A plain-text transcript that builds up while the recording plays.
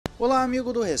Olá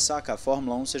amigo do Ressaca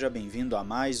F1, seja bem-vindo a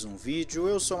mais um vídeo.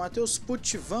 Eu sou Matheus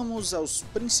Pucci, vamos aos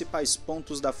principais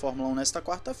pontos da Fórmula 1 nesta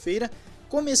quarta-feira,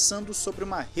 começando sobre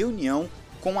uma reunião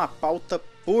com a pauta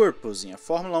Purpose. A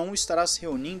Fórmula 1 estará se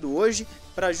reunindo hoje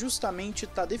para justamente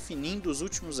estar definindo os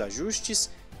últimos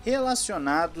ajustes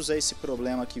relacionados a esse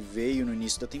problema que veio no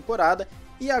início da temporada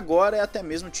e agora é até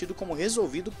mesmo tido como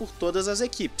resolvido por todas as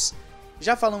equipes.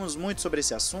 Já falamos muito sobre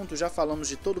esse assunto, já falamos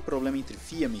de todo o problema entre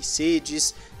FIA e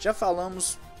Mercedes, já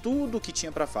falamos tudo o que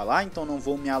tinha para falar, então não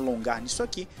vou me alongar nisso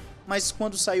aqui, mas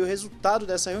quando sair o resultado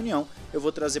dessa reunião, eu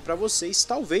vou trazer para vocês,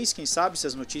 talvez, quem sabe, se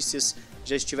as notícias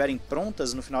já estiverem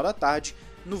prontas no final da tarde,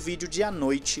 no vídeo de à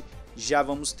noite já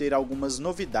vamos ter algumas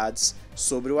novidades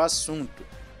sobre o assunto.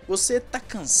 Você tá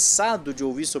cansado de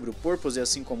ouvir sobre o Purpose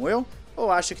assim como eu?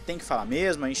 Ou acha que tem que falar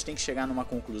mesmo, a gente tem que chegar numa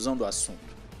conclusão do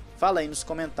assunto? Fala aí nos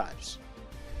comentários.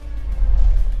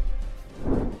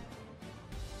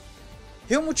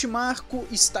 Helmut Marko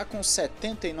está com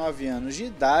 79 anos de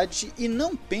idade e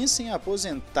não pensa em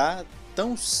aposentar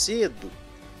tão cedo.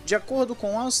 De acordo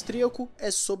com o austríaco, é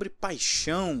sobre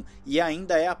paixão e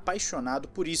ainda é apaixonado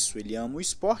por isso. Ele ama o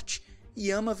esporte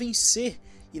e ama vencer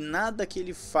e nada que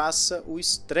ele faça o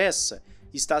estressa.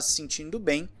 Está se sentindo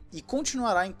bem e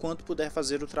continuará enquanto puder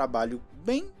fazer o trabalho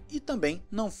bem e também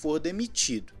não for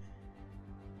demitido.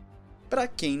 Para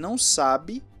quem não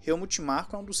sabe, Helmut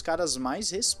Marko é um dos caras mais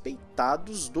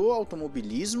respeitados do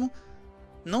automobilismo,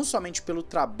 não somente pelo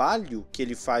trabalho que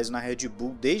ele faz na Red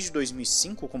Bull desde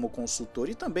 2005 como consultor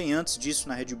e também antes disso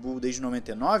na Red Bull desde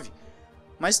 99,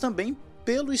 mas também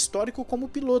pelo histórico como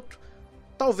piloto.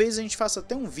 Talvez a gente faça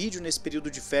até um vídeo nesse período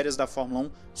de férias da Fórmula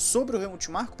 1 sobre o Helmut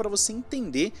Marko para você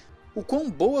entender o quão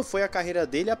boa foi a carreira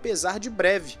dele, apesar de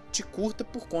breve, de curta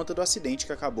por conta do acidente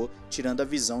que acabou tirando a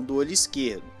visão do olho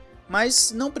esquerdo.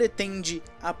 Mas não pretende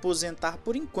aposentar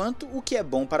por enquanto, o que é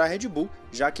bom para a Red Bull,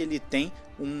 já que ele tem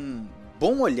um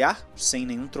bom olhar, sem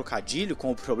nenhum trocadilho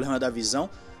com o problema da visão,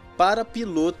 para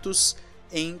pilotos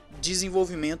em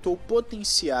desenvolvimento ou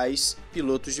potenciais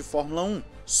pilotos de Fórmula 1.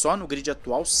 Só no grid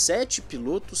atual, 7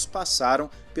 pilotos passaram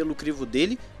pelo crivo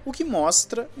dele, o que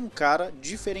mostra um cara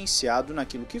diferenciado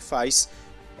naquilo que faz.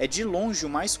 É de longe o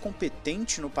mais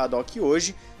competente no paddock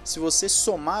hoje. Se você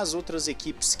somar as outras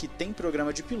equipes que têm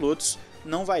programa de pilotos,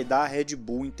 não vai dar a Red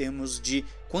Bull em termos de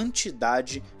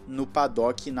quantidade no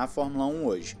paddock na Fórmula 1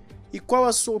 hoje. E qual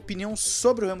a sua opinião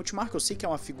sobre o Helmut Marko? Eu sei que é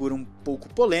uma figura um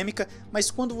pouco polêmica,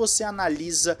 mas quando você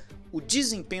analisa o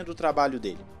desempenho do trabalho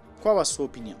dele, qual a sua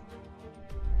opinião?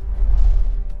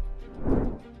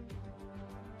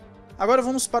 Agora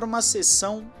vamos para uma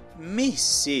sessão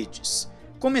Mercedes.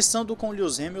 Começando com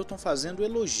Lewis Hamilton fazendo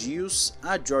elogios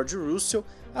a George Russell,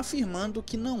 afirmando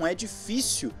que não é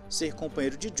difícil ser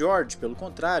companheiro de George, pelo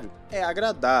contrário, é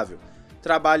agradável.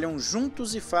 Trabalham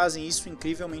juntos e fazem isso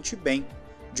incrivelmente bem.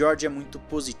 George é muito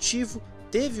positivo,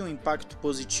 teve um impacto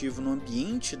positivo no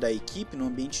ambiente da equipe, no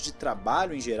ambiente de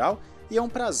trabalho em geral, e é um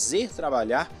prazer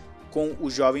trabalhar com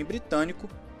o jovem britânico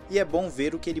e é bom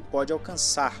ver o que ele pode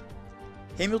alcançar.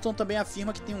 Hamilton também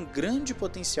afirma que tem um grande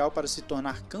potencial para se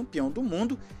tornar campeão do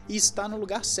mundo e está no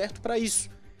lugar certo para isso.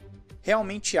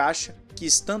 Realmente acha que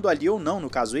estando ali ou não, no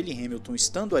caso ele, Hamilton,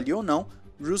 estando ali ou não,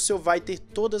 Russell vai ter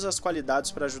todas as qualidades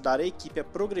para ajudar a equipe a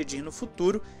progredir no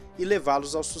futuro e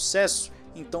levá-los ao sucesso,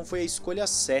 então foi a escolha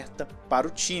certa para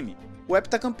o time. O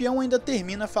heptacampeão ainda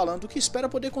termina falando que espera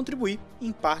poder contribuir,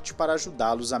 em parte para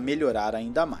ajudá-los a melhorar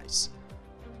ainda mais.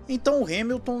 Então o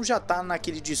Hamilton já está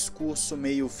naquele discurso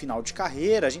meio final de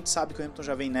carreira, a gente sabe que o Hamilton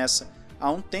já vem nessa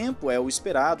há um tempo, é o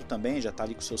esperado também, já está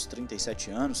ali com seus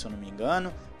 37 anos, se eu não me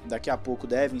engano, daqui a pouco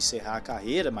deve encerrar a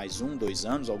carreira, mais 1, 2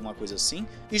 anos, alguma coisa assim,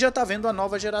 e já está vendo a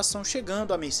nova geração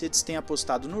chegando, a Mercedes tem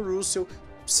apostado no Russell,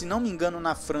 se não me engano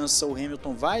na França o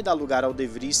Hamilton vai dar lugar ao De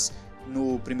Vries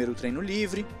no primeiro treino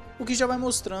livre, o que já vai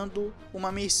mostrando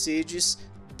uma Mercedes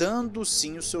dando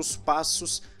sim os seus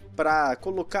passos para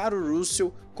colocar o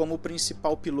Russell como o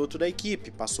principal piloto da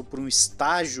equipe. Passou por um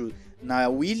estágio na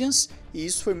Williams e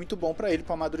isso foi muito bom para ele,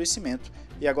 para o amadurecimento.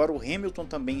 E agora o Hamilton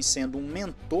também sendo um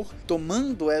mentor,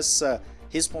 tomando essa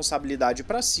responsabilidade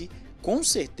para si, com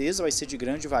certeza vai ser de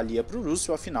grande valia para o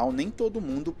Russell, afinal nem todo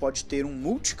mundo pode ter um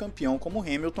multicampeão como o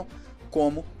Hamilton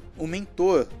como um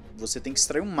mentor. Você tem que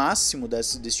extrair o máximo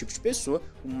desse tipo de pessoa,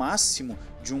 o máximo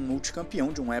de um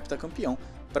multicampeão, de um heptacampeão,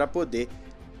 para poder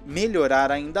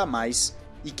melhorar ainda mais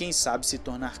e quem sabe se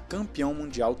tornar campeão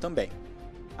mundial também.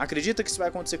 Acredita que isso vai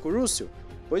acontecer com o Russell?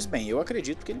 Pois bem, eu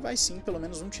acredito que ele vai sim pelo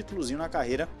menos um títulozinho na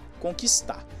carreira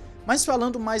conquistar. Mas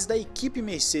falando mais da equipe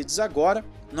Mercedes agora,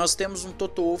 nós temos um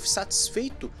Toto Wolff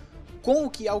satisfeito com o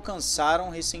que alcançaram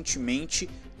recentemente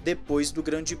depois do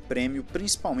Grande Prêmio,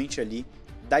 principalmente ali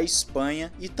da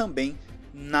Espanha e também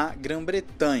na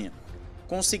Grã-Bretanha.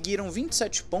 Conseguiram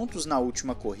 27 pontos na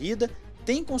última corrida,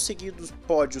 têm conseguido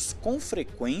pódios com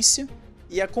frequência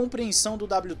e a compreensão do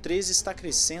W13 está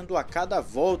crescendo a cada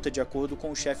volta, de acordo com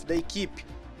o chefe da equipe.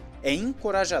 É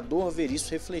encorajador ver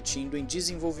isso refletindo em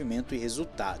desenvolvimento e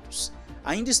resultados.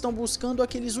 Ainda estão buscando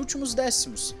aqueles últimos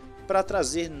décimos para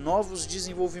trazer novos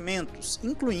desenvolvimentos,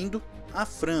 incluindo a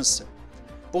França.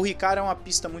 Paul Ricard é uma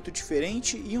pista muito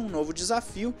diferente e um novo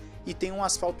desafio, e tem um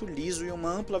asfalto liso e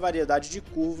uma ampla variedade de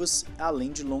curvas,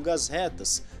 além de longas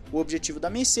retas. O objetivo da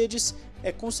Mercedes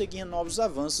é conseguir novos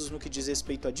avanços no que diz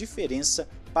respeito à diferença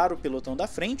para o pelotão da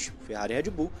frente, Ferrari e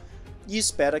Red Bull, e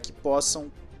espera que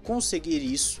possam conseguir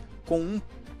isso com um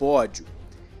pódio.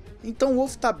 Então o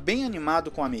Wolff está bem animado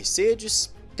com a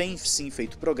Mercedes, tem sim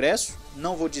feito progresso,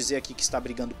 não vou dizer aqui que está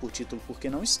brigando por título porque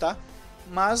não está,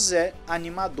 mas é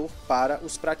animador para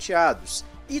os prateados.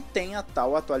 E tem a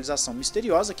tal atualização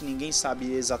misteriosa, que ninguém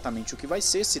sabe exatamente o que vai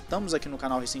ser. Citamos aqui no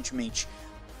canal recentemente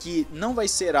que não vai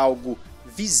ser algo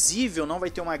visível, não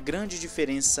vai ter uma grande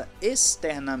diferença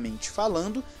externamente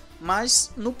falando,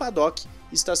 mas no paddock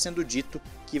está sendo dito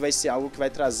que vai ser algo que vai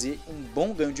trazer um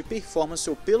bom ganho de performance,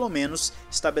 ou pelo menos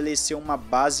estabelecer uma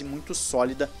base muito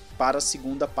sólida para a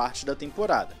segunda parte da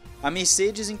temporada. A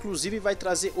Mercedes inclusive vai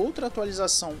trazer outra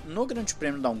atualização no Grande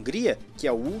Prêmio da Hungria, que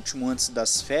é o último antes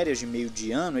das férias de meio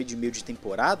de ano, de meio de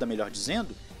temporada, melhor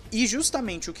dizendo, e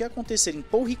justamente o que acontecer em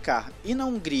Paul Ricard e na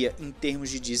Hungria em termos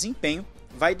de desempenho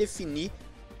vai definir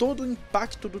todo o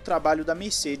impacto do trabalho da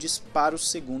Mercedes para o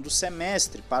segundo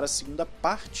semestre, para a segunda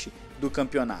parte do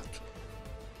campeonato.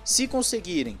 Se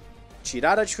conseguirem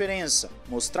tirar a diferença,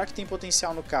 mostrar que tem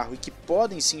potencial no carro e que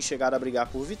podem sim chegar a brigar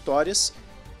por vitórias,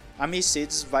 a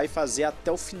Mercedes vai fazer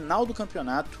até o final do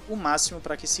campeonato o máximo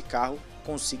para que esse carro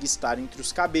consiga estar entre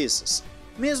os cabeças.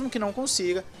 Mesmo que não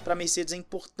consiga, para a Mercedes é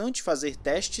importante fazer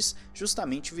testes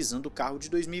justamente visando o carro de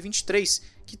 2023,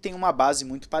 que tem uma base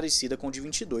muito parecida com o de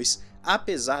 22,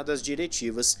 apesar das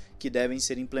diretivas que devem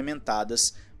ser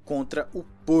implementadas contra o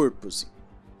porpoise.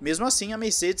 Mesmo assim, a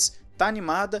Mercedes está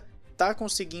animada, está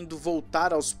conseguindo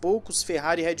voltar aos poucos.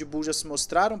 Ferrari e Red Bull já se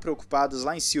mostraram preocupadas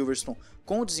lá em Silverstone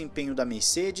com o desempenho da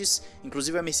Mercedes,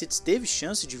 inclusive a Mercedes teve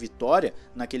chance de vitória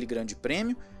naquele grande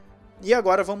prêmio, e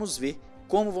agora vamos ver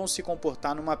como vão se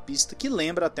comportar numa pista que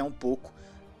lembra até um pouco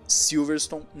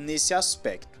Silverstone nesse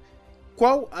aspecto.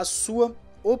 Qual a sua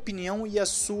opinião e a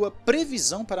sua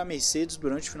previsão para a Mercedes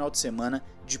durante o final de semana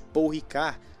de Paul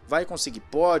Ricard? Vai conseguir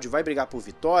pódio? Vai brigar por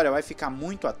vitória? Vai ficar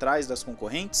muito atrás das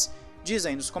concorrentes? Diz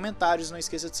aí nos comentários, não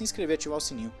esqueça de se inscrever e ativar o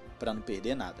sininho para não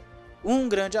perder nada. Um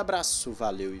grande abraço,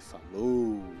 valeu e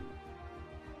falou!